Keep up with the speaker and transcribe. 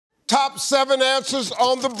top 7 answers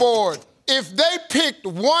on the board. If they picked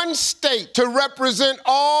one state to represent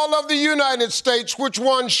all of the United States, which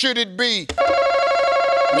one should it be?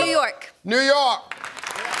 New York. New York.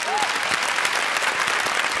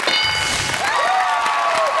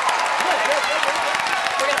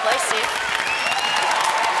 We're gonna play, Steve.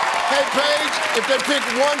 Hey, Paige, if they picked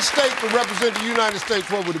one state to represent the United States,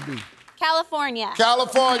 what would it be? California.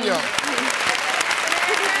 California.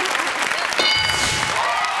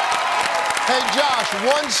 Hey, Josh,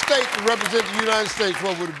 one state to represent the United States,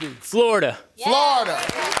 what would it be? Florida. Yeah. Florida.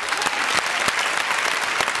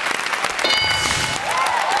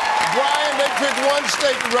 Brian, they picked one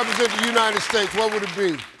state to represent the United States, what would it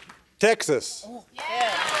be? Texas. Oh,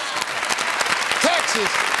 yeah.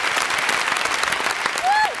 Texas.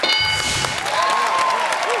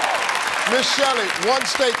 Miss Shelley, one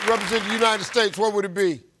state to represent the United States, what would it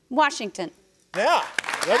be? Washington. Yeah,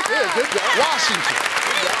 that's good. Good job. Washington.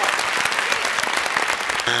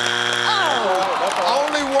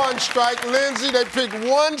 Only one strike. Lindsay, they picked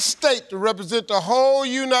one state to represent the whole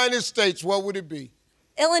United States. What would it be?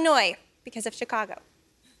 Illinois, because of Chicago.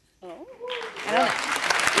 Oh. I don't know.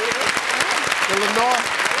 Illinois?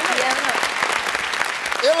 Yeah.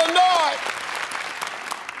 Illinois!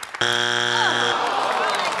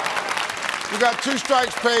 We got 2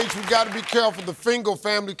 strikes, Paige. We got to be careful. The Fingal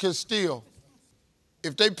family can steal.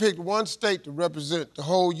 If they picked one state to represent the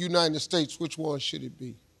whole United States, which one should it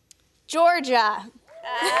be? Georgia.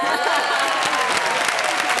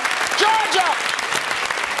 Georgia!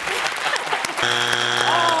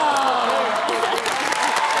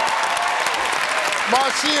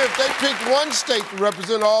 Marcia, if they picked one state to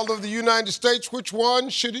represent all of the United States, which one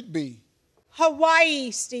should it be? Hawaii,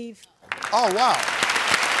 Steve. Oh, wow.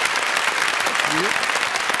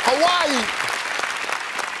 Hawaii.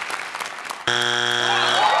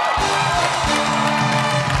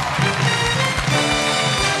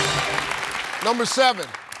 Number 7.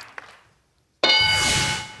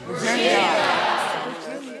 Virginia.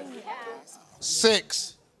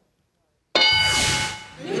 6.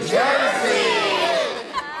 New Jersey.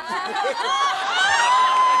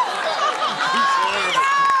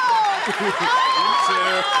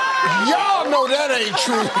 Y'all know that ain't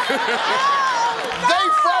true. They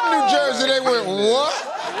from New Jersey, they went, what?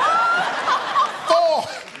 4.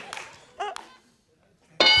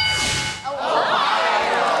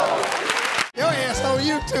 Your ass on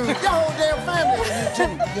YouTube. Your whole damn family on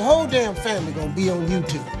YouTube. Your whole damn family gonna be on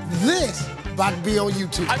YouTube. This about to be on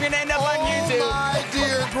YouTube. I'm gonna end up on YouTube. Oh, my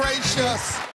dear gracious.